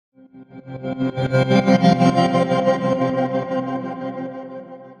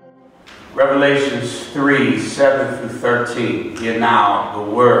Revelations 3, 7 through 13. Hear now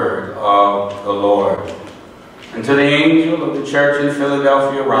the word of the Lord. And to the angel of the church in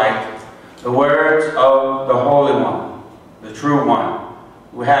Philadelphia write, the words of the Holy One, the true one,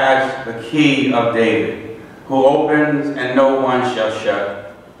 who has the key of David, who opens and no one shall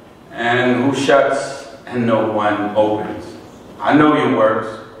shut, and who shuts and no one opens. I know your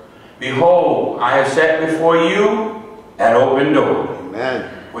works. Behold, I have set before you an open door, Amen,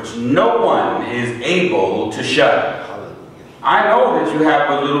 which no one is able to shut. Hallelujah. I know that you have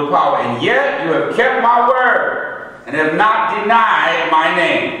but little power, and yet you have kept my word, and have not denied my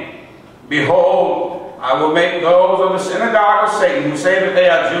name. Behold, I will make those of the synagogue of Satan, who say that they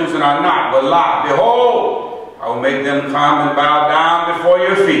are Jews and are not, but lie. Behold, I will make them come and bow down before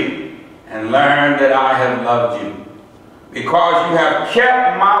your feet, and learn that I have loved you. Because you have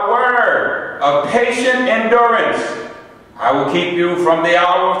kept my word of patient endurance, I will keep you from the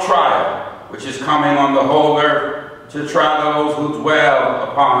hour of trial, which is coming on the whole earth, to try those who dwell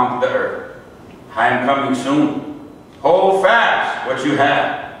upon the earth. I am coming soon. Hold fast what you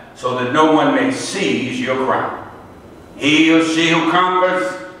have, so that no one may seize your crown. He or she who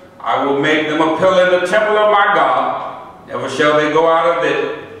conquers, I will make them a pillar in the temple of my God. Never shall they go out of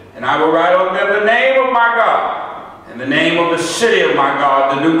it. And I will write on them the name of my God, and the name of the city of my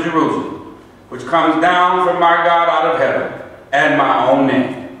God, the New Jerusalem, which comes down from my God out of heaven, and my own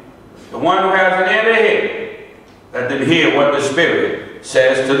name. The one who has an ear to hear, let them hear what the Spirit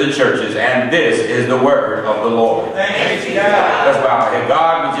says to the churches. And this is the word of the Lord. Thank you, God. Let's bow our head.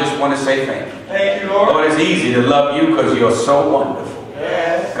 God, we just want to say thank you. Thank you, Lord. Lord, it's easy to love you because you're so wonderful.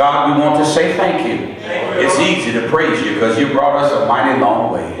 Yes. God, we want to say thank you. It's easy to praise you because you brought us a mighty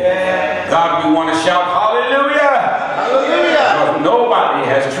long way. Yes. God, we want to shout hallelujah. Hallelujah. Because nobody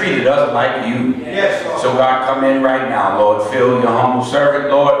has treated us like you. Yes, Lord. So God, come in right now, Lord. Fill your humble servant,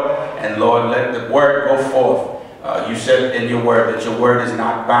 Lord. And Lord, let the word go forth. You said in your word that your word is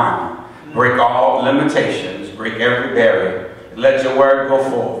not bound. Break all limitations. Break every barrier. Let your word go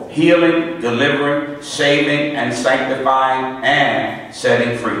forth. Healing, delivering, saving, and sanctifying, and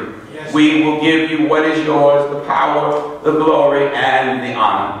setting free. Yes. We will give you what is yours, the power, the glory, and the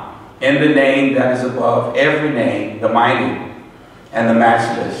honor. In the name that is above every name, the mighty and the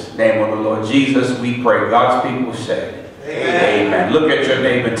matchless name of the Lord Jesus, we pray. God's people say, Amen. Amen. Look at your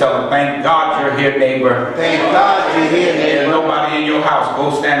neighbor. Tell him, thank God you're here, neighbor. Thank God you're here, neighbor. There's nobody in your house. Go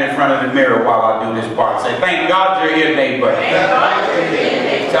stand in front of the mirror while I do this part. Say, thank God you're here, neighbor. Thank God you're here,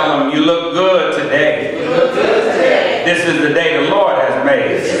 neighbor. Tell him, you look good today. You look good today. This is the day the Lord has made.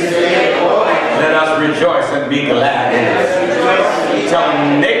 This is the day the Lord has made. Let us rejoice and be glad in it. Tell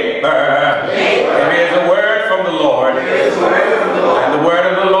him, neighbor, there is a word from the Lord. And the word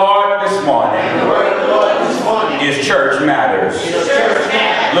of the Lord this morning is church matters.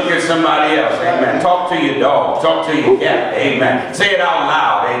 Look at somebody else. Amen. Talk to your dog. Talk to your cat. Amen. Say it out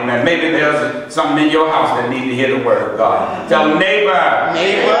loud. Amen. Maybe there's something in your house that needs to hear the word of God. Tell them, neighbor,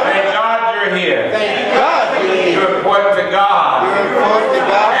 thank God you're here. Thank God you're here. You're important to God. You're important to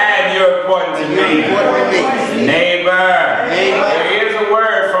God. And you're important to me. Neighbor, there is a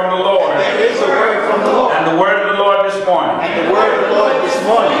word from the Lord. There is a word from the Lord. And the word of the Lord this morning. And the word of the Lord this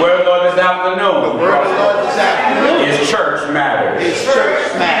morning. The word of the Lord this afternoon. The word of the Lord this afternoon. Is church matters. It's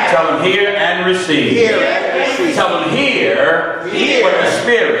church matters. Tell them hear and receive. Hear and receive. Tell them hear what the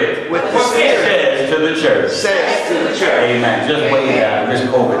Spirit says to the church. Says to the church. Amen. Just wave at this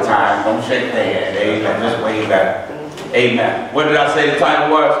COVID time. Don't shake their hand. Amen. Just wave at it. Amen. What did I say the title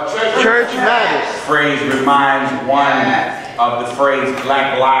was? Church matters. Phrase reminds one of the phrase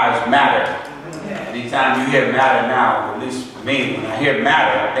Black Lives Matter. Anytime you hear matter now, at least for me, when I hear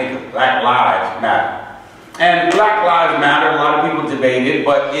matter, I think of Black Lives Matter. And Black Lives Matter, a lot of people debate it,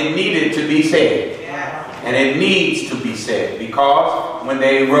 but it needed to be said. And it needs to be said because when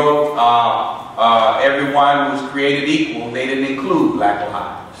they wrote everyone was created equal, they didn't include black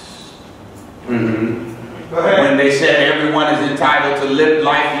lives. When they said everyone is entitled to live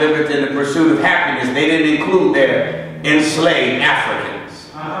life, liberty, and the pursuit of happiness, they didn't include their enslaved Africans.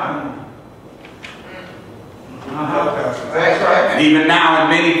 That's right. And even now in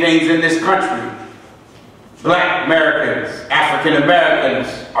many things in this country, black Americans, African Americans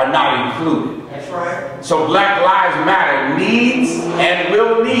are not included. That's right. So Black Lives Matter needs and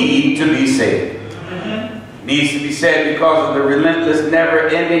will need to be said. Needs to be said because of the relentless,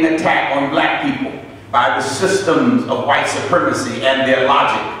 never-ending attack on black people by the systems of white supremacy and their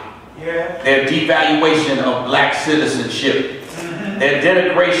logic. Their devaluation of black citizenship. Their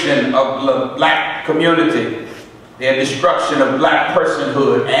denigration of the black community. Their destruction of black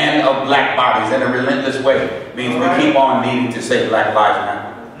personhood and of black bodies in a relentless way means we keep on needing to say Black Lives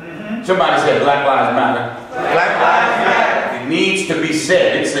Matter. Somebody said Black Lives Matter. Black Lives Matter. It needs to be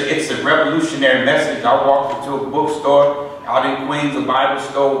said. It's a revolutionary message. I walked into a bookstore out in Queens, a Bible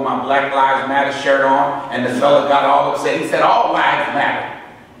store, with my Black Lives Matter shirt on, and the fella got all upset. He said, all lives matter.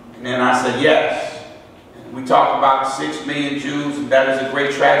 And then I said, yes. We talk about 6 million Jews, and that is a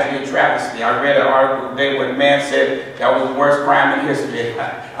great tragedy and travesty. I read an article today where the man said that was the worst crime in history.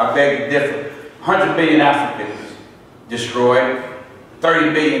 I beg to differ. 100 million Africans destroyed,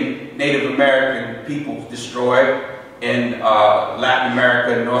 30 million Native American people destroyed in Latin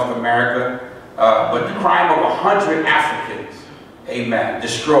America and North America. But the crime of 100 Africans, amen,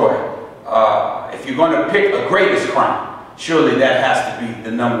 destroyed. If you're going to pick a greatest crime, surely that has to be the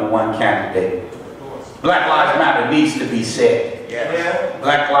 #1 candidate. Black Lives Matter needs to be said. Yes.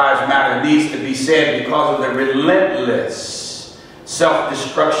 Black Lives Matter needs to be said because of the relentless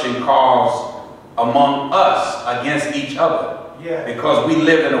self-destruction caused among us against each other. Yeah. Because we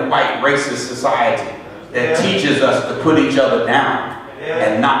live in a white racist society that teaches us to put each other down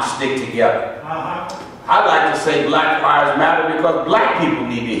and not stick together. I like to say Black Lives Matter because black people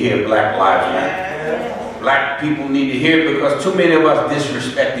need to hear Black Lives Matter. Black people need to hear it because too many of us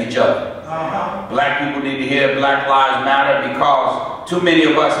disrespect each other. Black people need to hear Black Lives Matter because too many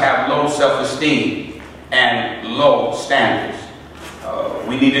of us have low self-esteem and low standards.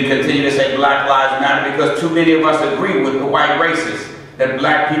 We need to continue to say Black Lives Matter because too many of us agree with the white racists that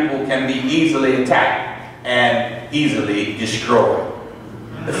black people can be easily attacked and easily destroyed.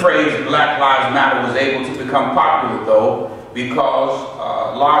 The phrase Black Lives Matter was able to become popular, though, because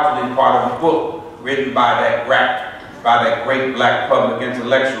largely part of a book written by that great black public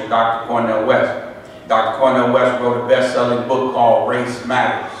intellectual, Dr. Cornel West. Dr. Cornel West wrote a best-selling book called Race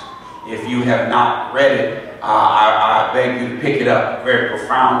Matters. If you have not read it, I beg you to pick it up. Very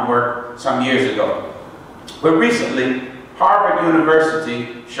profound work some years ago. But recently, Harvard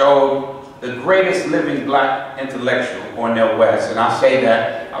University showed the greatest living black intellectual, Cornel West. And I say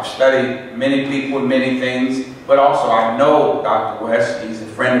that I've studied many people and many things, but also I know Dr. West. He's a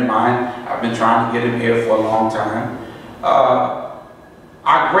friend of mine. I've been trying to get him here for a long time.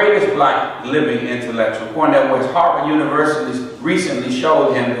 Our greatest black living intellectual, Cornel West, Harvard University recently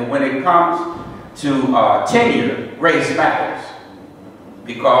showed him that when it comes to tenure, race matters,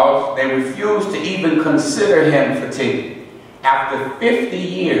 because they refused to even consider him for tenure. After 50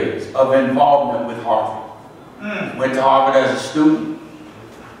 years of involvement with Harvard. He went to Harvard as a student.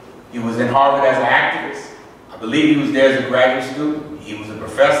 He was in Harvard as an activist. I believe he was there as a graduate student. He was a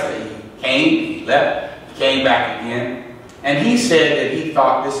professor. He came, he left, he came back again. And he said that he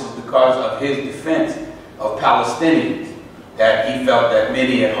thought this is because of his defense of Palestinians, that he felt that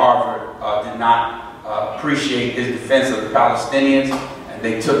many at Harvard did not appreciate his defense of the Palestinians, and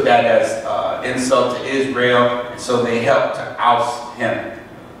they took that as insult to Israel, and so they helped to oust him.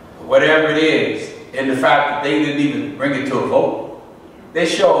 But whatever it is, in the fact that they didn't even bring it to a vote, they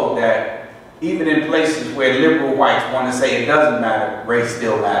showed that even in places where liberal whites want to say it doesn't matter, race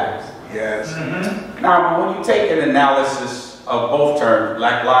still matters. Yes. Now, when you take an analysis of both terms,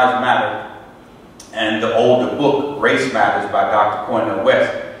 Black Lives Matter and the older book, Race Matters by Dr. Cornel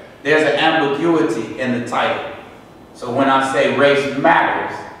West, there's an ambiguity in the title. So when I say race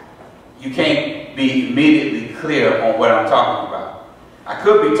matters, you can't be immediately clear on what I'm talking about. I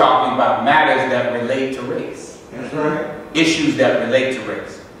could be talking about matters that relate to race. That's right. Issues that relate to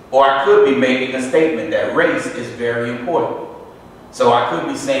race. Or I could be making a statement that race is very important. So I could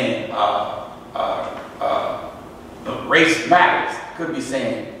be saying race matters. I could be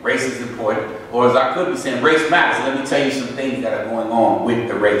saying race is important. Or as I could be saying race matters. Let me tell you some things that are going on with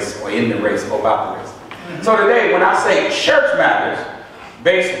the race or in the race or about the race. So today when I say church matters,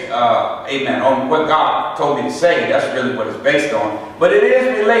 based, amen, on what God told me to say, that's really what it's based on. But it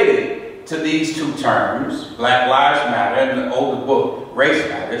is related to these two terms, Black Lives Matter and the older book, Race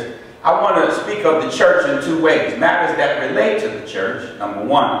Matters. I want to speak of the church in two ways. Matters that relate to the church, number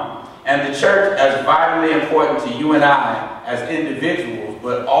one, and the church as vitally important to you and I as individuals,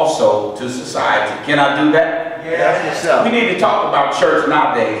 but also to society. Can I do that? Yes. We need to talk about church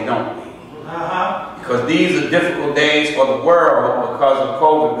nowadays, don't we? Because these are difficult days for the world because of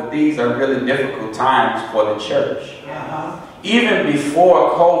COVID, but these are really difficult times for the church. Even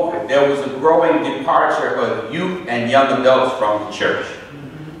before COVID, there was a growing departure of youth and young adults from the church.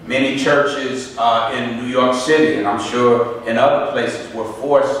 Many churches in New York City, and I'm sure in other places, were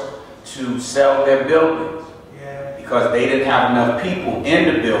forced to sell their buildings because they didn't have enough people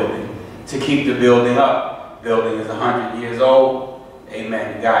in the building to keep the building up. Building is 100 years old.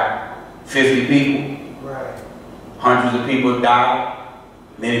 Amen. You got 50 people. Right. Hundreds of people died.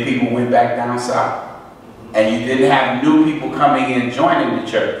 Many people went back down south. And you didn't have new people coming in joining the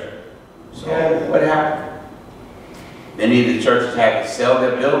church. So what happened? Many of the churches had to sell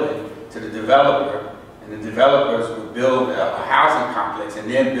their building to the developer, and the developers would build a housing complex and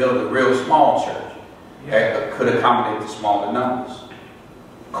then build a real small church that could accommodate the smaller numbers.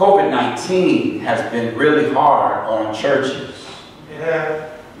 COVID-19 has been really hard on churches.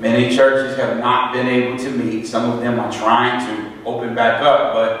 Many churches have not been able to meet. Some of them are trying to open back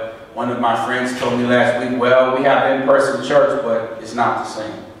up, but one of my friends told me last week, well, we have in-person church, but it's not the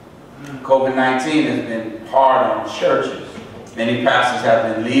same. COVID-19 has been hard on churches. Many pastors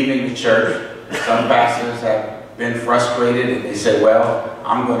have been leaving the church. Some pastors have been frustrated and they say, well,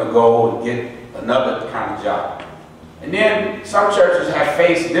 I'm going to go and get another kind of job. And then some churches have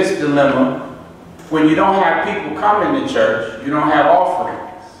faced this dilemma. When you don't have people coming to church, you don't have offerings.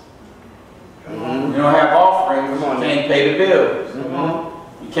 You don't have offerings, you can't pay the bills.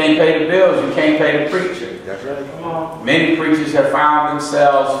 You can't pay the bills, you can't pay the preacher. That's right. Many preachers have found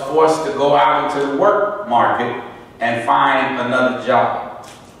themselves forced to go out into the work market and find another job.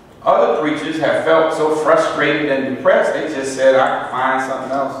 Other preachers have felt so frustrated and depressed, they just said, I can find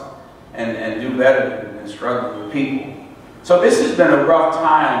something else and do better than struggling with people. So this has been a rough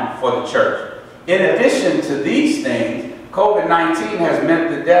time for the church. In addition to these things, COVID-19 has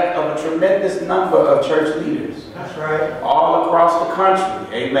meant the death of a tremendous number of church leaders. That's right. All across the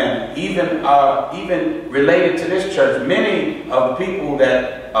country, amen. Even related to this church, many of the people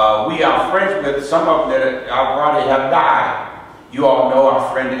that we are friends with, some of them that I've already have died. You all know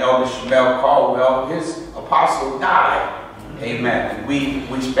our friend Elder Shamel Caldwell, his apostle died. Amen. And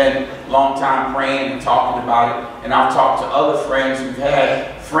we spent a long time praying and talking about it. And I've talked to other friends who've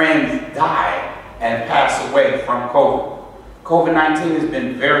had friends die and pass away from COVID. COVID-19 has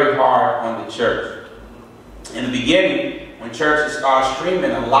been very hard on the church. In the beginning, when churches started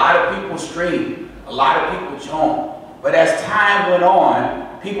streaming, a lot of people streamed. A lot of people joined. But as time went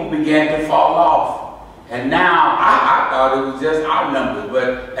on, people began to fall off. And now, I thought it was just our numbers,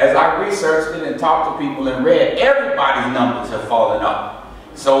 but as I researched it and talked to people and read, everybody's numbers have fallen off.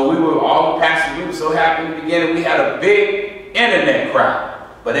 So all the pastors, we were so happy in the beginning, we had a big internet crowd.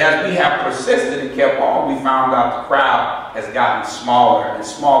 But as we have persisted and kept on, we found out the crowd has gotten smaller and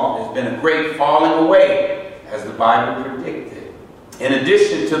smaller. There's been a great falling away, as the Bible predicted. In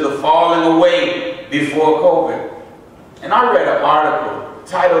addition to the falling away before COVID. And I read an article. The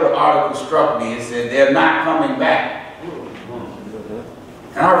title of the article struck me. It said, they're not coming back.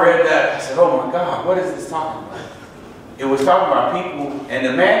 And I read that. I said, oh my God, what is this talking about? It was talking about people, and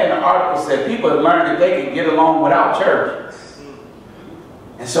the man in the article said people have learned that they can get along without church.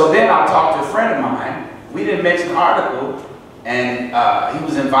 And so then I talked to a friend of mine. We didn't mention the article, and he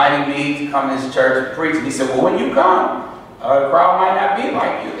was inviting me to come to his church and preach. And he said, well, when you come, the crowd might not be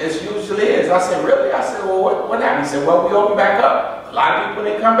like you. It usually is. I said, really? I said, well, what happened? He said, well, we open back up. A lot of people,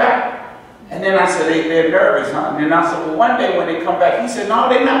 they come back. And then I said, they're nervous, huh? And then I said, well, one day when they come back, he said, no,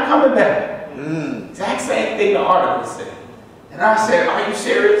 they're not coming back. Exact same thing the article said. And I said, are you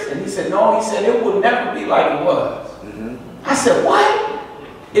serious? And he said, no. He said, it would never be like it was. I said, what?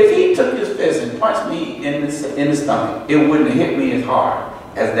 If he took his fist and punched me in the stomach, it wouldn't have hit me as hard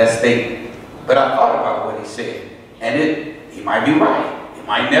as that statement. But I thought about what he said. And he might be right. It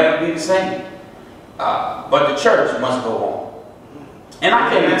might never be the same. But the church must go on. And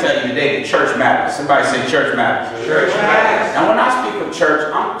I came to tell you today that church matters. Somebody say church matters. Church matters. Now when I speak of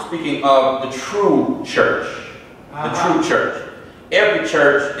church, I'm speaking of the true church. The true church. Every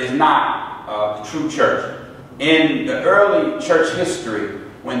church is not the true church. In the early church history,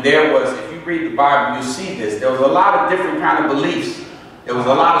 when there was, if you read the Bible, you see this, there was a lot of different kind of beliefs. There was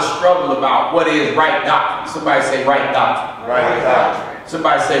a lot of struggle about what is right doctrine. Somebody say right doctrine. Right doctrine.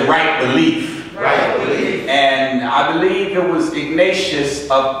 Somebody say right belief. Right belief. And I believe it was Ignatius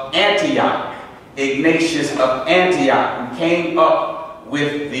of Antioch. Ignatius of Antioch who came up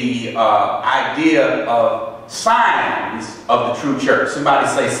with the idea of signs of the true church. Somebody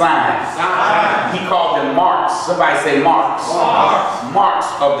say signs. Signs. He called them marks. Somebody say marks. Marks. Marks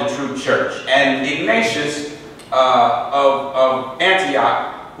of the true church. And Ignatius of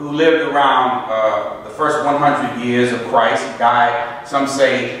Antioch, who lived around the first 100 years of Christ, died, some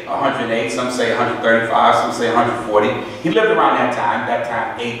say 108, some say 135, some say 140. He lived around that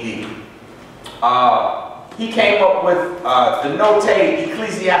time AD. He came up with the Note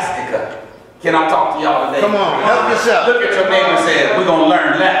Ecclesiastica. Can I talk to y'all today? Come on, help yourself. Look at your neighbor and say, we're going to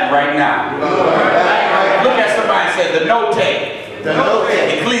learn Latin right now. Look at somebody and say, the Note The Note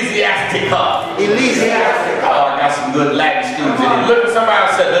Ecclesiastica. Ecclesiastica. Oh, I got got some good Latin students in here. Look at somebody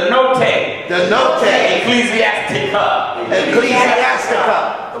else said, the note. The note. Ecclesiastica.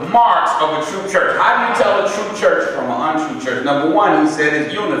 Ecclesiastica. The marks of a true church. How do you tell a true church from an untrue church? Number one, he said,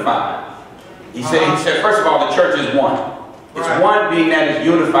 is unified. He said, first of all, the church is one. It's one being that is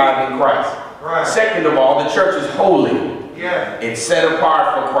unified in Christ. Second of all, the church is holy. It's set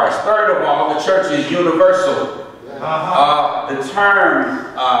apart for Christ. Third of all, the church is universal. The term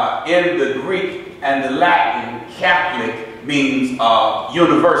in the Greek and the Latin, Catholic, means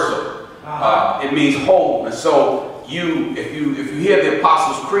universal. It means whole. And so if you hear the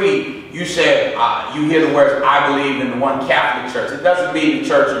Apostles' Creed, you say you hear the words, I believe in the one Catholic Church. It doesn't mean the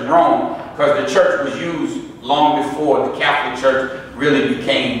church in Rome, because the church was used long before the Catholic Church really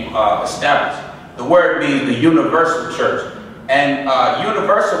became established. The word means the universal church. And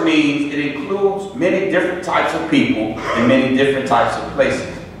universal means it includes many different types of people in many different types of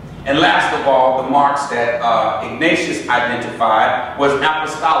places. And last of all, the marks that Ignatius identified was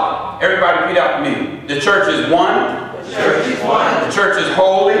apostolic. Everybody repeat after me. The church is one. The church is one. The church is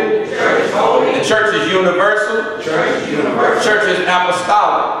holy. The church is holy. The church is universal. The church is universal. The church is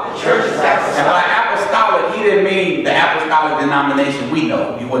apostolic. The church is apostolic. And by apostolic, he didn't mean the apostolic denomination we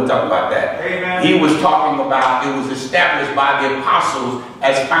know. He wouldn't talk about that. Amen. He was talking about it was established by the apostles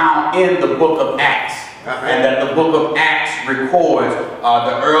as found in the book of Acts. And that the book of Acts records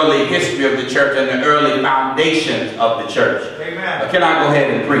the early history of the church and the early foundations of the church. Amen. Can I go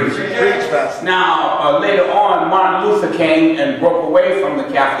ahead and preach? Preach, Pastor. Now, later on, Martin Luther came and broke away from the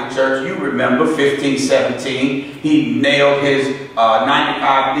Catholic Church. You remember, 1517, he nailed his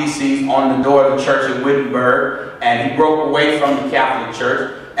 95 Theses on the door of the church in Wittenberg, and he broke away from the Catholic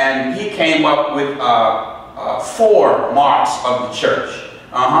Church, and he came up with 4 marks of the church.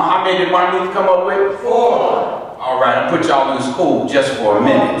 How many did Martin Luther come up with? 4. All right, I'll put y'all in school just for a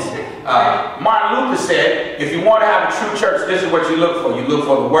minute. Martin Luther said, if you want to have a true church, this is what you look for. You look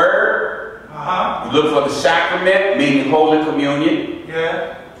for the Word. You look for the sacrament, meaning Holy Communion.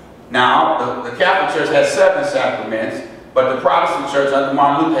 Now, the Catholic Church has 7 sacraments, but the Protestant Church under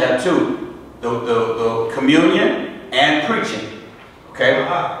Martin Luther had 2. The communion and preaching. Okay?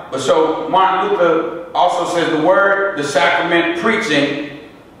 But so Martin Luther also says the Word, the sacrament, preaching,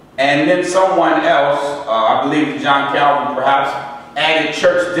 and then someone else, I believe John Calvin perhaps, added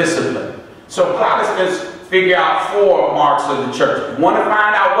church discipline. So Protestants figure out 4 marks of the church. If you want to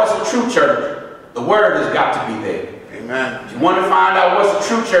find out what's a true church, the Word has got to be there. Amen. If you want to find out what's a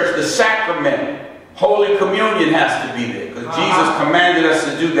true church, the sacrament, Holy Communion has to be there, because Jesus commanded us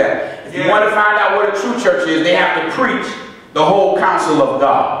to do that. If you want to find out what a true church is, they have to preach the whole counsel of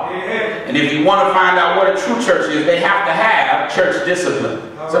God. And if you want to find out what a true church is, they have to have church discipline.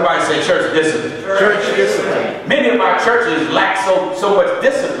 Somebody say church discipline. Church discipline. Many of our churches lack so much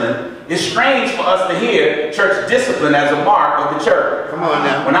discipline. It's strange for us to hear church discipline as a mark of the church. Come on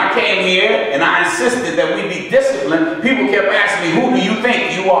now. When I came here and I insisted that we be disciplined, people kept asking me, who do you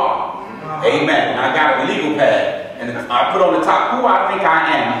think you are? Amen. And I got a legal pad. And I put on the top, who I think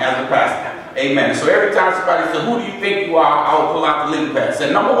I am as a pastor. Amen. So every time somebody said, who do you think you are? I would pull out the legal pad. I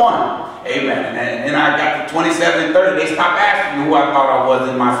said, number 1. Amen. And then I got to 27 and 30. They stopped asking me who I thought I was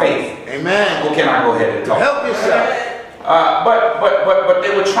in my faith. Amen. Well, can I go ahead and talk? Help yourself. But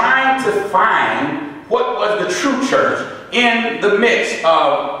they were trying to find what was the true church in the midst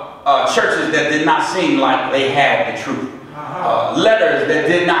of churches that did not seem like they had the truth. Letters that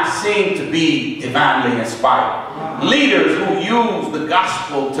did not seem to be divinely inspired. Leaders who used the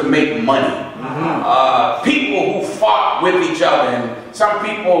gospel to make money. People who fought with each other. And some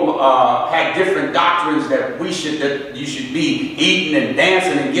people had different doctrines that you should be eating and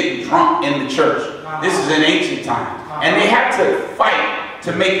dancing and getting drunk in the church. This is an ancient time. And they had to fight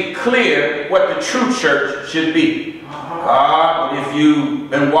to make it clear what the true church should be. But if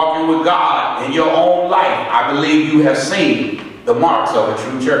you've been walking with God in your own life, I believe you have seen the marks of a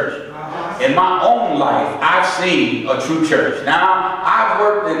true church. In my own life, I've seen a true church. Now, I've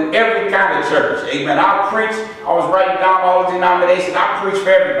worked in every kind of church. Amen. I preached. I was writing down all the denominations. I preached for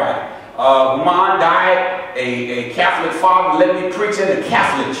everybody. Mine died. A Catholic father let me preach in the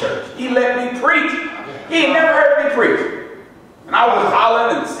Catholic church. He let me preach. He had never heard me preach. And I was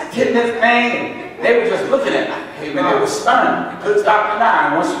hollering and hitting this thing. And they were just looking at me. Amen. They were stunned. You couldn't stop me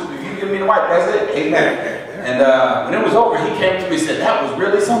now. If you give me the mic, that's it. Amen. And when it was over, he came to me and said, that was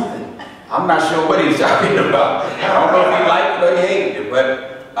really something. I'm not sure what he's talking about. I don't know if he liked it or he hated it.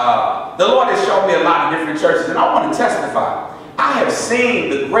 But the Lord has shown me a lot of different churches. And I want to testify. I have seen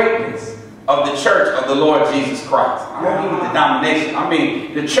the greatness of the church of the Lord Jesus Christ. I don't mean the denomination. I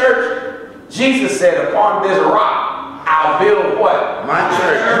mean the church. Jesus said, upon this rock, I'll build what? My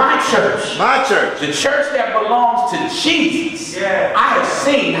church. My church. My church. The church that belongs to Jesus. Yeah. I have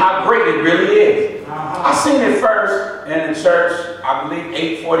seen how great it really is. I seen it first in the church, I believe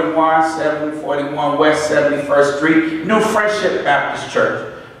 841, 741 West 71st Street, New Friendship Baptist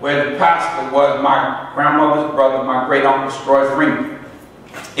Church, where the pastor was my grandmother's brother, my great uncle Stroy Freeman.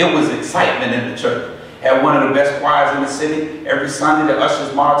 It was excitement in the church. Had one of the best choirs in the city. Every Sunday the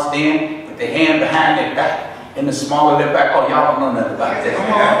ushers marched in with their hand behind their back. In the small of their back, oh, y'all don't know nothing about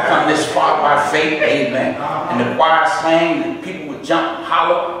that. Come this far by faith, amen. And the choir sang, and people would jump and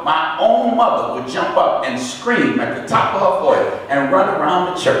holler. My own mother would jump up and scream at the top of her voice and run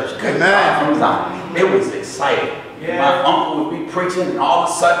around the church. Good God from Zion. It was exciting. Yeah. My uncle would be preaching, and all of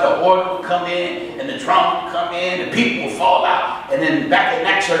a sudden the organ would come in, and the drum would come in, and people would fall out. And then back in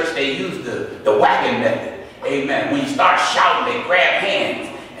that church, they used the wagon method. Amen. When you start shouting, they grab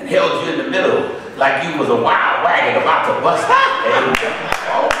hands and held you in the middle like you was a wild wagon about to bust out. Amen.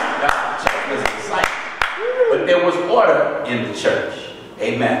 Oh my God, the church was exciting. But there was order in the church.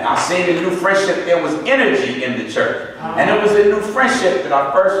 Amen. I seen in New Friendship there was energy in the church. And it was in New Friendship that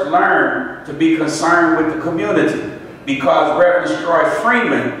I first learned to be concerned with the community. Because Reverend Stroy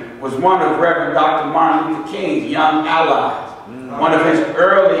Freeman was one of Reverend Dr. Martin Luther King's young allies. One of his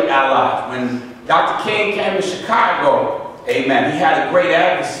early allies. When Dr. King came to Chicago, amen, he had a great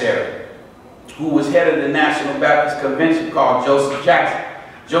adversary who was head of the National Baptist Convention called Joseph Jackson.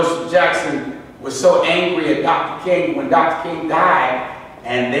 Joseph Jackson was so angry at Dr. King when Dr. King died,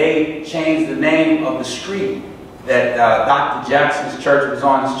 and they changed the name of the street that Dr. Jackson's church was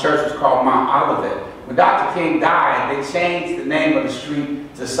on. His church was called Mount Olivet. When Dr. King died, they changed the name of the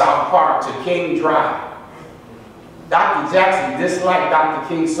street to South Park, to King Drive. Dr. Jackson disliked Dr.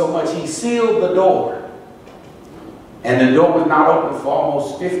 King so much, he sealed the door. And the door was not open for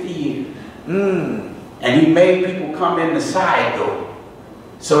almost 50 years. And he made people come in the side door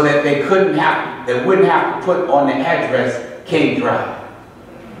so that they wouldn't have to put on the address King Drive.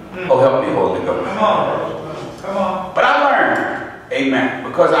 Oh, help me, Holy Ghost. Come on. Come on. But I learned, amen,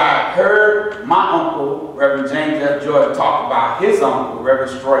 because I heard my uncle, Reverend James F. Jordan, talk about his uncle,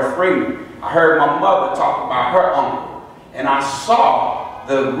 Reverend Stroy Freeman. I heard my mother talk about her uncle. And I saw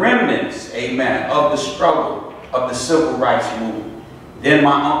the remnants, amen, of the struggle of the civil rights movement. Then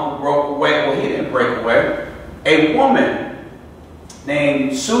my uncle broke away. Well, he didn't break away. A woman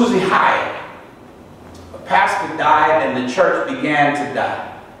named Susie Hyatt, a pastor died and the church began to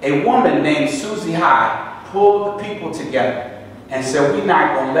die. A woman named Susie Hyatt pulled the people together and said, we're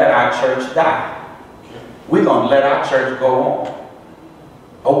not going to let our church die. We're going to let our church go on.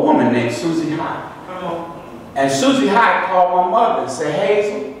 A woman named Susie Hyatt. And Susie Hyatt called my mother and said,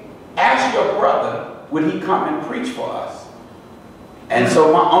 Hazel, ask your brother, would he come and preach for us? And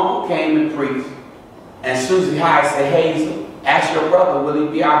so my uncle came and preached. And Susie Hyatt said, Hazel, ask your brother, will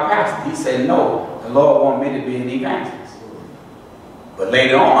he be our pastor? He said, no, the Lord wants me to be an evangelist. But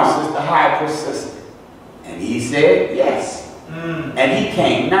later on, Sister Hyatt persisted. And he said, yes. And he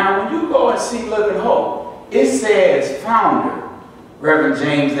came. Now, when you go and see Living Hope, it says founder, Reverend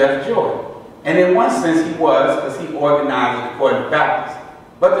James F. Jordan. And in one sense, he was, because he organized it according to Baptist.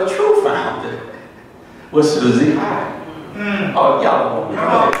 But the true founder was Susie Hyatt. Oh, y'all don't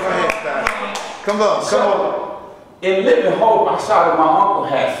know. Come on. So, in Living Hope, I saw that my uncle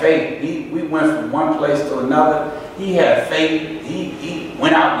had faith. We went from one place to another. He had faith. He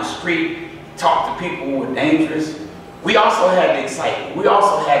went out in the street, talked to people who were dangerous. We also had the excitement. We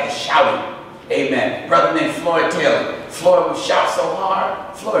also had the shouting. Amen. Brother named Floyd Taylor. Floyd would shout so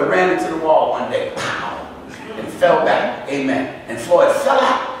hard, Floyd ran into the wall one day. Pow! And fell back. Amen. And Floyd fell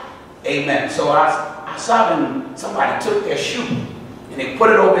out. Amen. So I saw them, somebody took their shoe and they put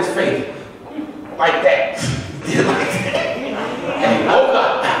it over his face. Like that. And he woke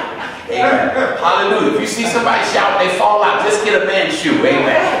up. Amen. Hallelujah. If you see somebody shout, they fall out, just get a man's shoe.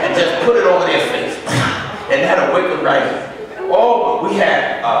 Amen. And just put it over their face. And that'll wake them right up. Oh,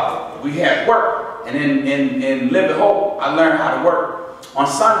 we had work. And in Living Hope, I learned how to work. On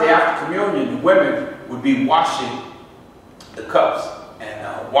Sunday after communion, the women would be washing the cups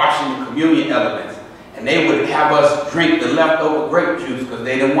and washing the communion elements. And they would have us drink the leftover grape juice because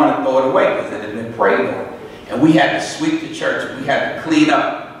they didn't want to throw it away because it had been prayed on. And we had to sweep the church. We had to clean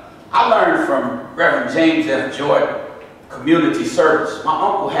up. I learned from Reverend James F. Jordan, community service. My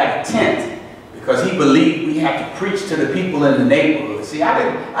uncle had a tent because he believed we had to preach to the people in the neighborhood. See,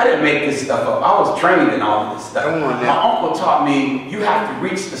 I didn't make this stuff up. I was trained in all of this stuff. My uncle taught me you have to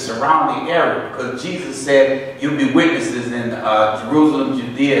reach the surrounding area because Jesus said you'll be witnesses in Jerusalem,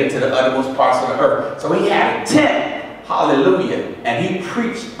 Judea, to the uttermost parts of the earth. So he had a tent, hallelujah, and he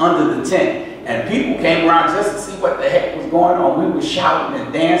preached under the tent. and people came around just to see what the heck was going on. We were shouting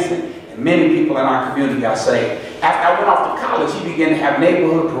and dancing, and many people in our community got saved. After I went off to college, he began to have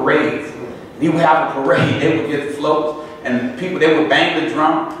neighborhood parades. He would have a parade, they would get floats, and people, they would bang the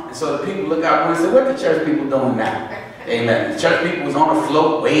drum, and so the people look out and say, what the church people doing now? Amen. The church people was on a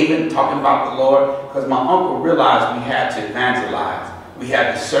float, waving, talking about the Lord, because my uncle realized we had to evangelize. We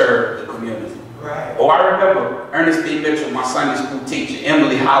had to serve the community. Right. Oh, I remember Ernestine Mitchell, my Sunday school teacher,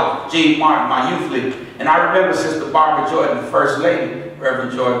 Emily Howard, Gene Martin, my youth leader, and I remember Sister Barbara Jordan, the First Lady,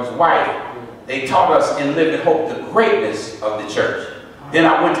 Reverend Jordan's wife. They taught us in Living Hope the greatness of the church. Then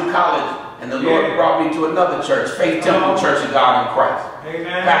I went to college, and the Lord brought me to another church, Faith Temple Church of God in Christ.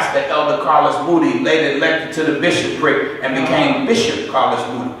 Amen. Pastor Elder Carlos Moody later elected to the bishopric and became Bishop Carlos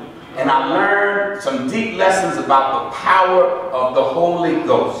Moody. And I learned some deep lessons about the power of the Holy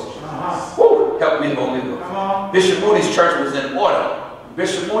Ghost. Woo, help me, Holy Ghost. Bishop Moody's church was in order.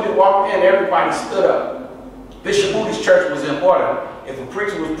 Bishop Moody walked in, everybody stood up. Bishop Moody's church was in order. If a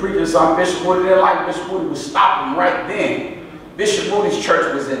preacher was preaching something Bishop Moody didn't like, Bishop Moody would stop him right then. Bishop Moody's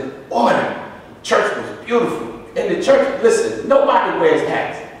church was in order. Church was beautiful. In the church, listen, nobody wears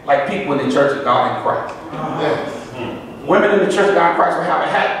hats like people in the Church of God in Christ. Women in the Church of God in Christ would have a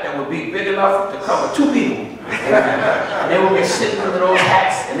hat that would be big enough to cover 2 people. And they would be sitting under those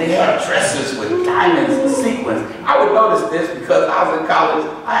hats, and they had dresses with diamonds and sequins. I would notice this because I was in college.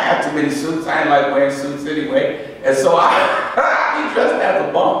 I had too many suits. I didn't like wearing suits anyway. And so I dressed as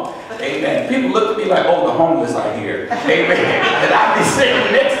a bum. Amen. People look at me like, oh, the homeless are here. Amen. And I'd be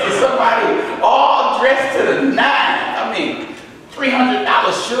sitting next to somebody all dressed to the nines. I mean, $300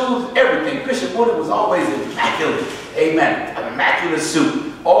 shoes, everything. Bishop Moody was always immaculate. Amen. An immaculate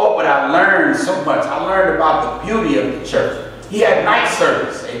suit. Oh, but I learned so much. I learned about the beauty of the church. He had night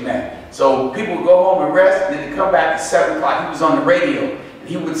service. Amen. So people would go home and rest, and then he'd come back at 7 o'clock. He was on the radio. And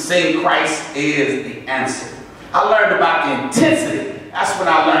he would sing, Christ is the answer. I learned about the intensity. That's when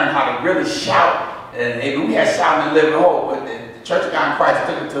I learned how to really shout. And we had shouting in Living Hope, but the Church of God in Christ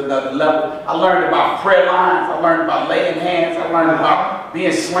took it to another level. I learned about prayer lines. I learned about laying hands. I learned about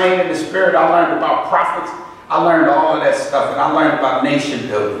being slain in the spirit. I learned about prophets. I learned all of that stuff. And I learned about nation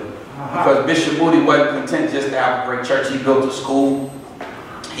building. Because Bishop Moody wasn't content just to have a great church. He built a school.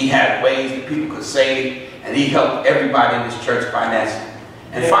 He had ways that people could save. And he helped everybody in his church financially.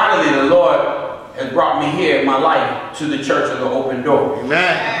 And finally, the Lord has brought me here in my life to the Church of the Open Door.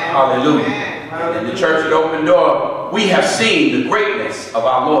 Amen. Hallelujah. And in the Church of the Open Door, we have seen the greatness of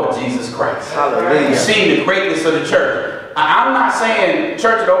our Lord Jesus Christ. Hallelujah. We've seen the greatness of the church. I'm not saying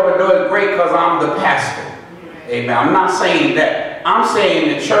Church of the Open Door is great because I'm the pastor. Amen. I'm not saying that. I'm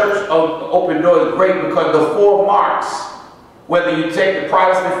saying the Church of the Open Door is great because the 4 marks, whether you take the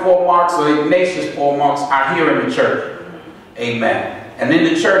Protestant 4 marks or the Ignatius 4 marks, are here in the church. Amen. And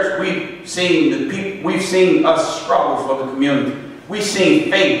in the church, we've seen the people, we've seen us struggle for the community. We've seen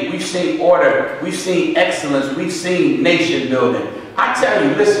faith, we've seen order, we've seen excellence, we've seen nation building. I tell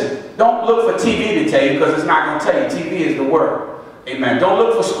you, listen, don't look for TV to tell you because it's not going to tell you. TV is the word. Amen. Don't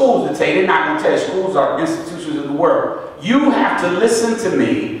look for schools to tell you. They're not going to tell you. Schools are institutions of the world. You have to listen to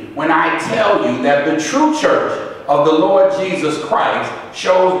me when I tell you that the true church of the Lord Jesus Christ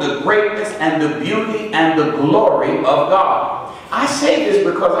shows the greatness and the beauty and the glory of God. I say this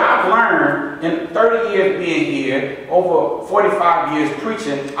because I've learned in 30 years being here, over 45 years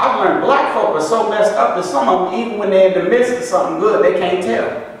preaching, I've learned black folk are so messed up that some of them, even when they're in the midst of something good, they can't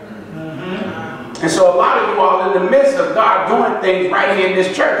tell. And so a lot of you all in the midst of God doing things right here in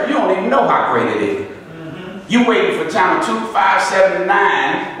this church, you don't even know how great it is. You waiting for channel 2, 5, 7,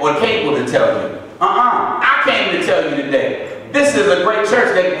 9 or cable to tell you. I came to tell you today. This is a great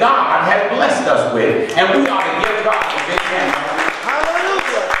church that God has blessed us with. And we ought to give God a big hand.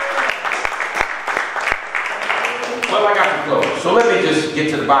 Hallelujah. Well, I got to close. So let me just get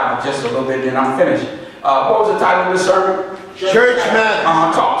to the Bible just a little bit, then I'm finished. What was the title of this sermon? Church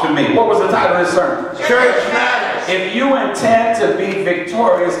matters. Talk to me. What was the title of this sermon? Church matters. If you intend to be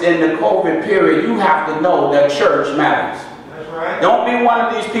victorious in the COVID period, you have to know that church matters. That's right. Don't be one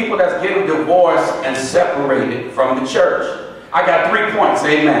of these people that's getting divorced and separated from the church. I got 3 points,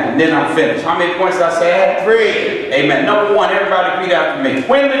 amen, and then I'm finished. How many points did I say I had? 3. Amen. Number 1, everybody repeat after me.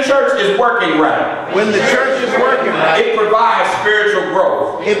 When the church is working right. When the church is working right. It provides spiritual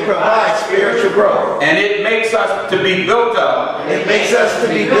growth. It provides spiritual growth. And it makes us to be built up. It makes us to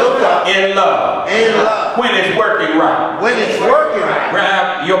be built up in love. in love. When it's working right. When it's working right.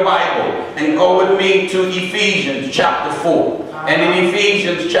 Grab your Bible and go with me to Ephesians chapter 4. And in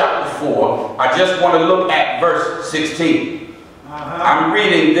Ephesians chapter 4, I just want to look at verse 16. I'm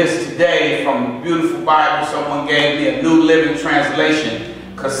reading this today from a beautiful Bible someone gave me, a New Living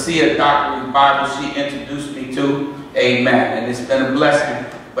Translation, Cassia Dockery's Bible she introduced me to. Amen. And it's been a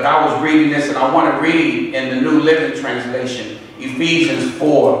blessing. But I was reading this, and I want to read in the New Living Translation, Ephesians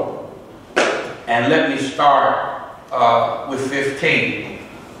 4. And let me start with 15.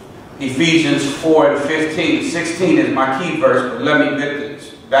 Ephesians 4 and 15. 16 is my key verse, but let me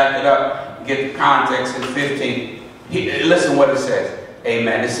back it up and get the context in 15. Listen what it says.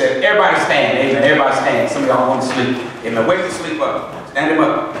 Amen. It says, everybody stand. Amen. Everybody stand. Some of y'all want to sleep. Amen. Wake the sleep up. Stand him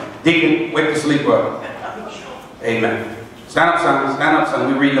up. Deacon, wake the sleep up. Amen. Stand up, son. Stand up,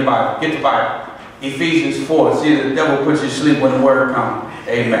 son. We're reading the Bible. Get the Bible. Ephesians 4. See, the devil puts you to sleep when the word comes.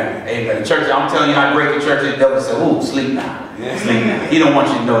 Amen. Amen. The church, I'm telling you how great the church is. The devil said, ooh, sleep now. Sleep now. He don't want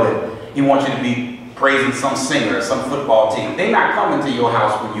you to know that. He wants you to be praising some singer or some football team. They're not coming to your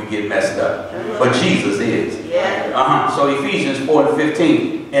house when you get messed up. But Jesus is. So Ephesians 4 and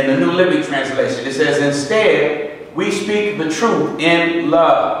 15. In the New Living Translation, it says, instead, we speak the truth in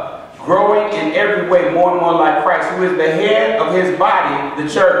love, growing in every way more and more like Christ, who is the head of his body, the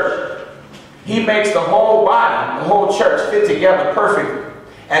church. He makes the whole body, the whole church, fit together perfectly.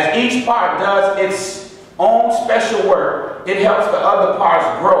 As each part does its own special work, it helps the other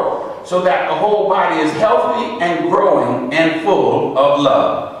parts grow, so that the whole body is healthy and growing and full of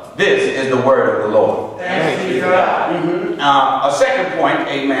love. This is the word of the Lord. Thanks be to God. A second point,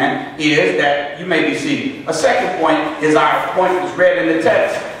 amen, is that you may be seated. A second point is our point that's read in the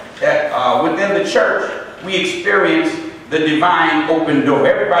text, that within the church we experience the divine open door.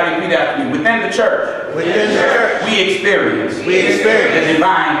 Everybody repeat after me. Within the church, we experience the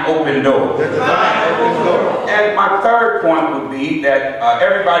divine open door. The divine open door. And my third point would be that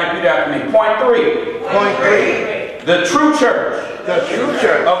everybody repeat after me. Point 3. Point 3. The true church. The true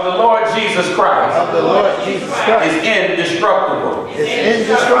church Of the Lord Jesus Christ. of the Lord Jesus Christ Is indestructible. is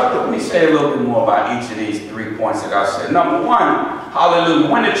indestructible. Let me say a little bit more about each of these 3 points that I said. Number 1,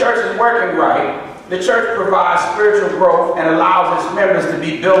 hallelujah. When the church is working right, the church provides spiritual growth and allows its members to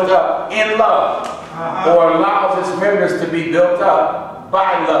be built up in love. Or allows its members to be built up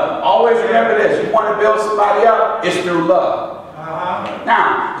by love. Always remember this. You want to build somebody up, it's through love.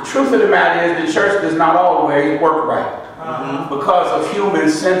 Now, the truth of the matter is the church does not always work right. Because of human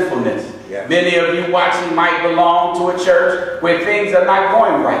sinfulness. Many of you watching might belong to a church where things are not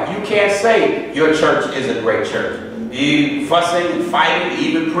going right. You can't say your church is a great church. You fussing and fighting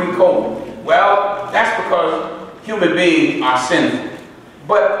even pre-COVID. Well, that's because human beings are sinful.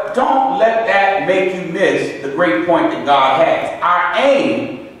 But don't let that make you miss the great point that God has. Our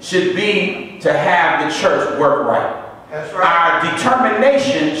aim should be to have the church work right. That's right. Our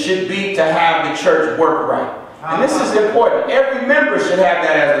determination should be to have the church work right. And this is important. Every member should have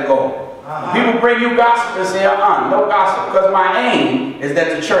that as a goal. People bring you gossip and say, no gossip, because my aim is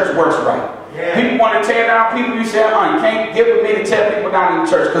that the church works right. People want to tear down people, you say, you can't get with me to tear people down in the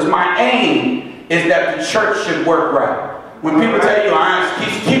church, because my aim is that the church should work right. When people tell you,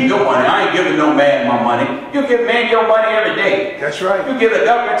 keep your money, I ain't giving no man my money. You give man your money every day. That's right. You give the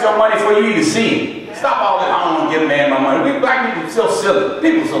government your money before you even see it. Stop all that, I don't want to give man my money. We black people are so silly.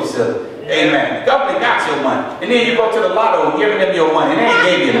 People are so silly. Amen. The government got your money. And then you go to the lotto giving them your money. They ain't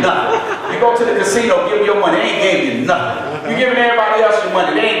gave you nothing. You go to the casino giving your money. They ain't gave you nothing. You giving everybody else your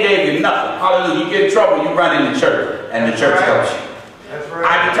money. They ain't gave you nothing. Hallelujah. You get in trouble, you run in the church. And the church helps you. That's right.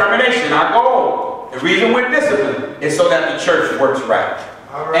 Our determination, our goal, the reason we're disciplined is so that the church works right.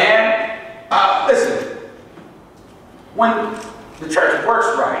 And listen, when the church works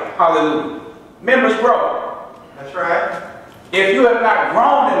right, hallelujah, members grow. That's right. If you have not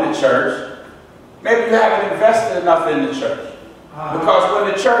grown in the church, maybe you haven't invested enough in the church. Because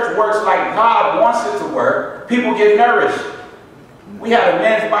when the church works like God wants it to work, people get nourished. We had a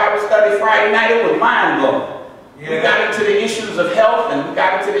men's Bible study Friday night. It was mind-blowing. We got into the issues of health, and we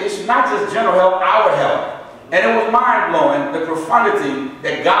got into the issues, not just general health, our health. And it was mind-blowing, the profundity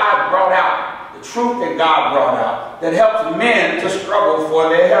that God brought out, the truth that God brought out, that helps men to struggle for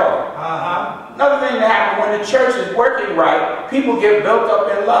their health. Another thing that happens when the church is working right, people get built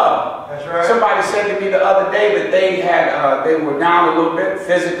up in love. That's right. Somebody said to me the other day that they were down a little bit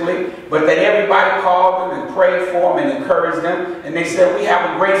physically, but that everybody called them and prayed for them and encouraged them. And they said, we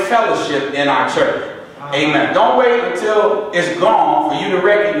have a great fellowship in our church. Amen. Don't wait until it's gone for you to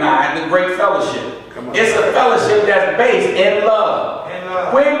recognize the great fellowship. It's a fellowship that's based in love.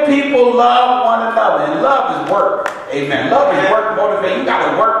 When people love one another, and love is work. Amen. Love is work motivated. You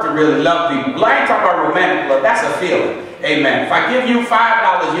got to work to really love people. I ain't talking about romantic love. That's a feeling. Amen. If I give you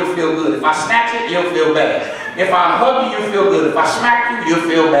 $5, you'll feel good. If I snatch it, you'll feel bad. If I hug you, you feel good. If I smack you, you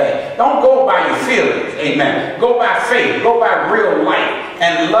feel bad. Don't go by your feelings. Amen. Go by faith. Go by real life.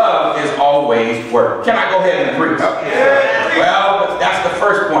 And love is always work. Can I go ahead and preach? Well, that's the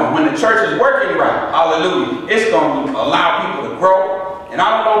first point. When the church is working right, hallelujah, it's going to allow people to grow. And I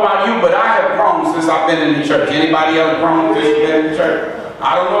don't know about you, but I have grown since I've been in the church. Anybody else grown since you've been in the church?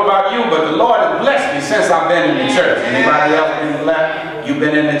 I don't know about you, but the Lord has blessed me since I've been in the church. Anybody else been blessed? You've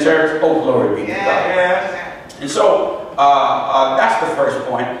been in the church? Oh, glory be to God. And so, that's the first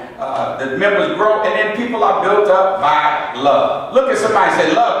point. The members grow, and then people are built up by love. Look at somebody and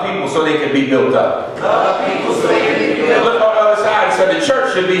say, love people so they can be built up. Love people so they can be built up. Look on the other side and say, the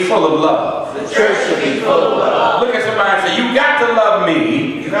church should be full of love. The church should be full of love. Look at somebody and say, you got to love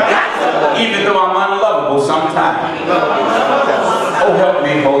me, even though I'm unlovable sometimes. Oh, help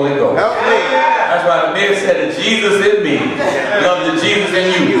me, Holy Ghost. Help me. That's why the man said that Jesus in me, love the Jesus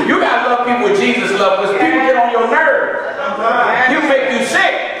in you. You got to love people with Jesus love, because people get on your nerves. He'll make you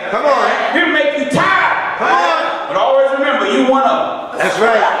sick. Come on. He'll make you tired. Come on. But always remember, you one of them. That's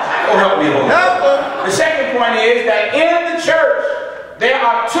right. Oh, help me, Holy Ghost. Help them. The second point is that in the church, there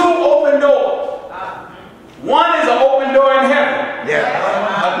are two open doors. One is an open door in heaven.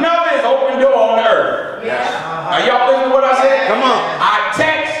 Yeah. Another is an open door on the earth. Are y'all listening to what I said? Come on. Our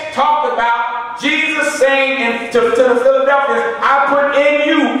text talked about Jesus saying to the Philadelphians, I put in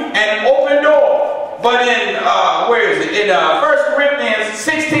you an open door. But in, where is it? In 1 Corinthians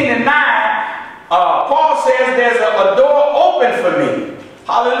 16 and 9, Paul says there's a door open for me.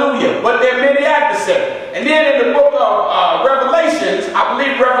 Hallelujah. But there are many adversaries. And then in the book of Revelations, I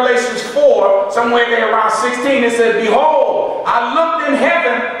believe Revelations 4, somewhere there around 16, it says, behold, I looked in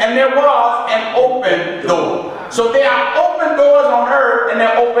heaven and there was an open door. So there are open doors on earth and there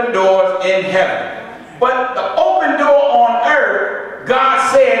are open doors in heaven. But the open door on earth, God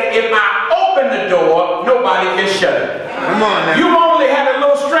said, if I open the door, nobody can shut it. Come on now. You only had a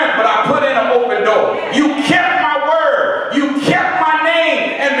little strength, but I put in an open door. You kept my word. You kept my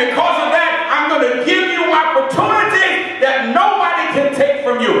name. And because of that, I'm going to give you opportunity that nobody can take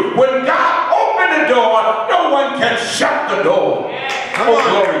from you. When God opened the door, no one can shut the door. Come on.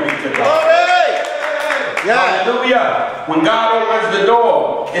 Glory be to God. Glory. Yeah. Hallelujah. When God opens the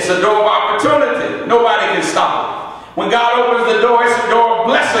door, it's a door of opportunity. Nobody can stop it. When God opens the door, it's a door of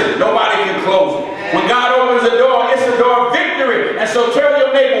blessing. Nobody can close it. When God opens the door, it's a door of victory. And so tell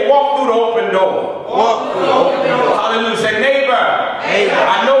your neighbor, walk through the open door. Walk through the open door. Hallelujah. Say, neighbor,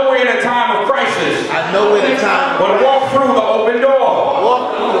 I know we're in a time of crisis. I know we're in a time. But walk through the open door.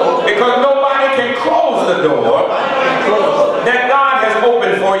 Walk through the open door. Because nobody can close the door that God has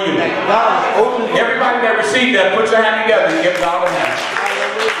opened for you. God is open. Everybody that received that, put your hand together and give God a hand.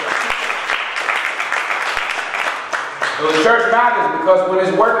 So the church matters because when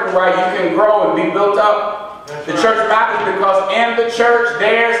it's working right, you can grow and be built up. The church matters because in the church,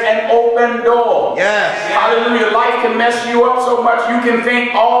 there's an open door. Yes. Hallelujah. Life can mess you up so much you can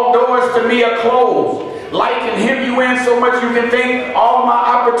think all doors to me are closed. Life can hem you in so much you can think all my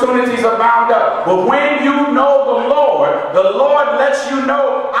opportunities are bound up. But when you know the Lord lets you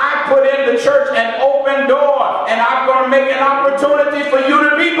know, I put in the church an open door and I'm going to make an opportunity for you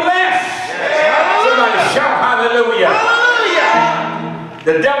to be blessed. Somebody shout hallelujah. Hallelujah.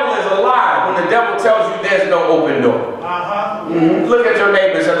 The devil is a lie when the devil tells you there's no open door. Look at your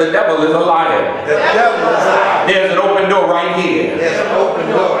neighbor and say, the devil is a liar. The devil is a liar. There's an open door right here. There's an open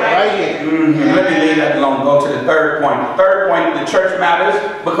door right here. Let me leave that alone. Go to the third point. The third point, the church matters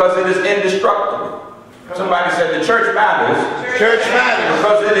because it is indestructible. Somebody said the church matters. Church matters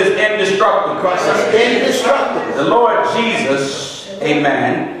Because it is indestructible. because it's indestructible. The Lord Jesus,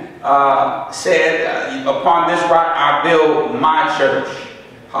 amen, said, upon this rock I build my church.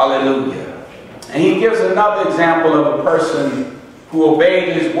 Hallelujah. And he gives another example of a person who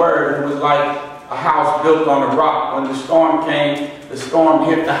obeyed his word, who was like a house built on a rock. When the storm came, the storm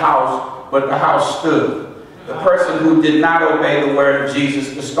hit the house, but the house stood. The person who did not obey the word of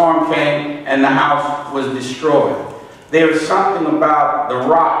Jesus, the storm came and the house was destroyed. There is something about the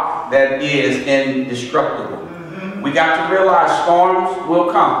rock that is indestructible. We got to realize storms will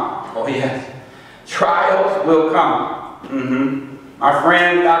come. Oh yes. Trials will come. My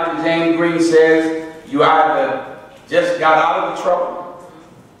friend Dr. James Green says you either just got out of the trouble,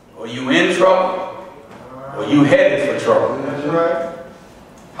 or you in trouble, or you headed for trouble. That's right.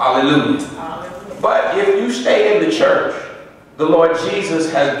 Hallelujah. But if you stay in the church, the Lord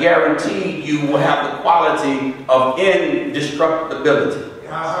Jesus has guaranteed you will have the quality of indestructibility.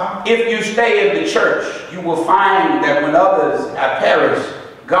 If you stay in the church, you will find that when others have perished,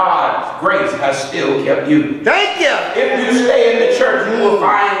 God's grace has still kept you. Thank you. If you stay in the church, you will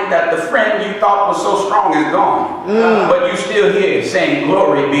find that the friend you thought was so strong is gone. But you still here saying,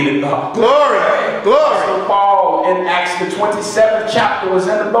 glory be to God. Glory. Glory. So Paul in Acts the 27th chapter was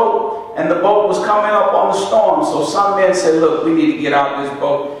in the boat, and the boat was coming up on the storm. So some men said, look, we need to get out of this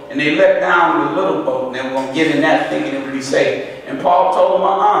boat. And they let down the little boat, and they were going to get in that thinking it would be safe. And Paul told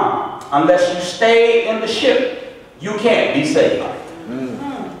them, unless you stay in the ship, you can't be saved.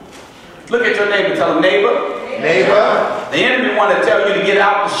 Look at your neighbor, tell him, neighbor. Neighbor. The enemy want to tell you to get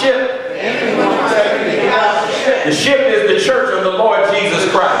out the ship. The enemy wants to tell you to get out the ship. The ship is the church of the Lord Jesus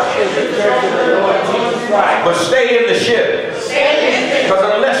Christ. It's the church of the Lord Jesus Christ. But stay in the ship. Because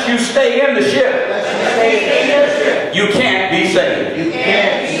unless you stay in the ship, you can't be saved. You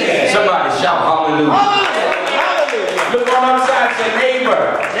can't be saved. Somebody shout hallelujah. Hallelujah. Look on the other side and say, neighbor,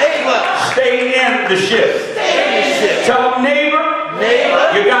 Neighbor. stay in the ship. Stay in the ship. Tell them, neighbor, Neighbor.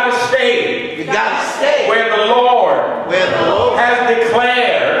 you got to stay You gotta stay where the Lord where the Lord has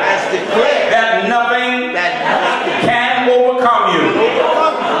declared has declared that nothing that nothing can overcome you. can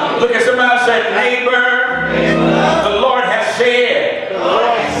overcome you. Look at somebody and say, neighbor, the Lord has said The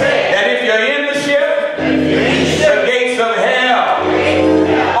Lord said that if you're in the ship, that you're in the the ship, gates of hell,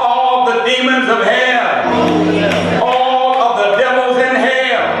 all the demons of hell, all of the devils in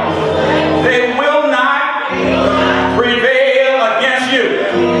hell, they will not prevail against you.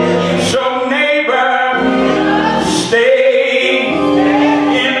 So neighbor, stay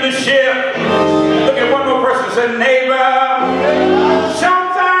in the ship. Look at one more person and say, neighbor,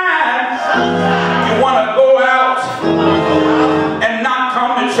 sometimes you want to go out and not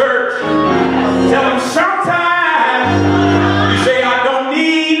come to church. Tell them sometimes you say, I don't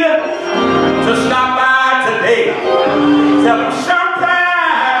need to stop by today. Tell them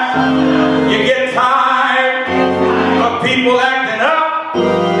sometimes you get tired of people acting up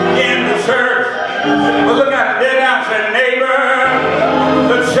in the church. But look at it down and say, neighbor,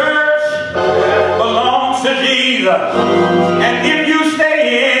 the church belongs to Jesus. And if you stay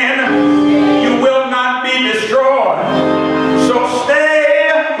in, you will not be destroyed. So stay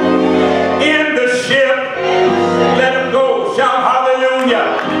in the ship. Let him go. Shout hallelujah.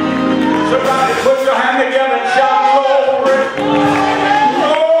 Somebody put your hand together and shout glory.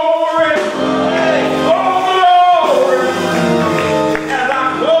 Glory. Oh, glory. As I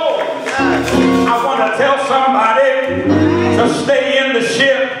close, I want to tell somebody to stay in the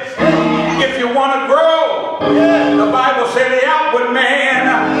ship. If you want to grow, the Bible said the outward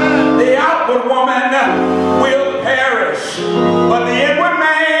man, the outward woman will perish. But the inward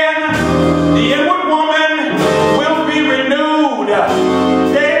man, the inward woman will be renewed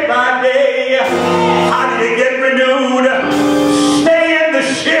day by day. How do you get renewed? Stay in the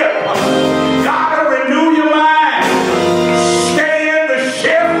ship. God will renew your mind. Stay in the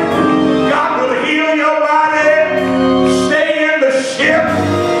ship. God will heal your body. Stay in the ship.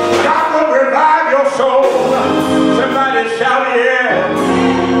 God will revive your soul. Somebody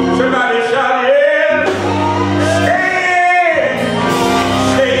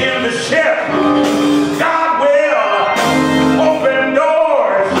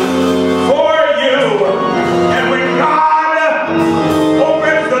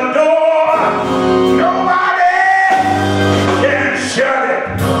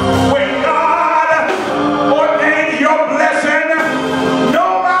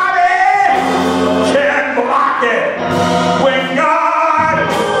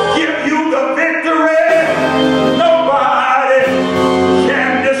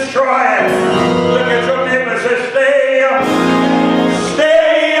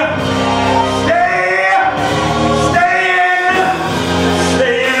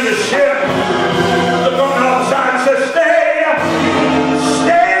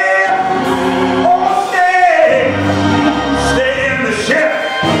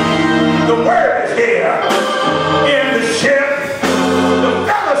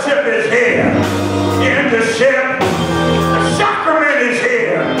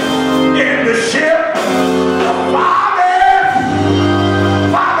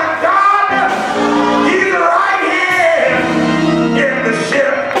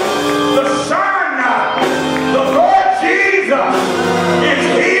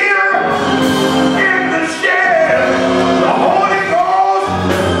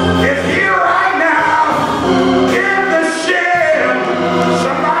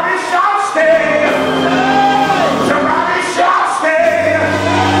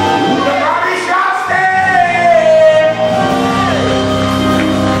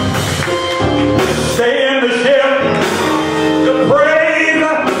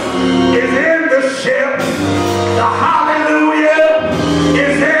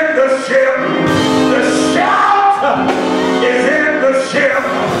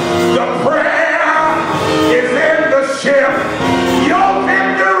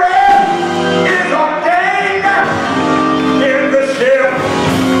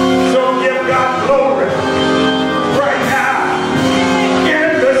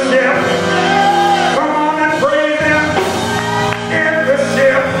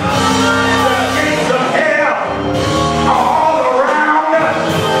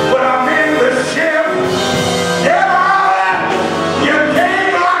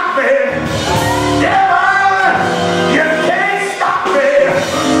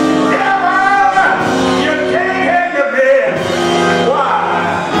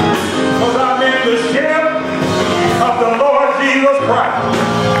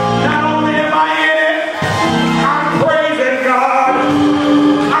Not only am I in it, I'm praising God.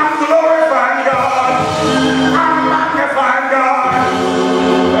 I'm glorifying God. I'm magnifying God.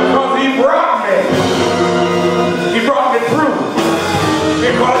 Because He brought me. He brought me through.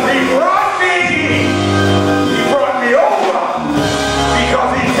 Because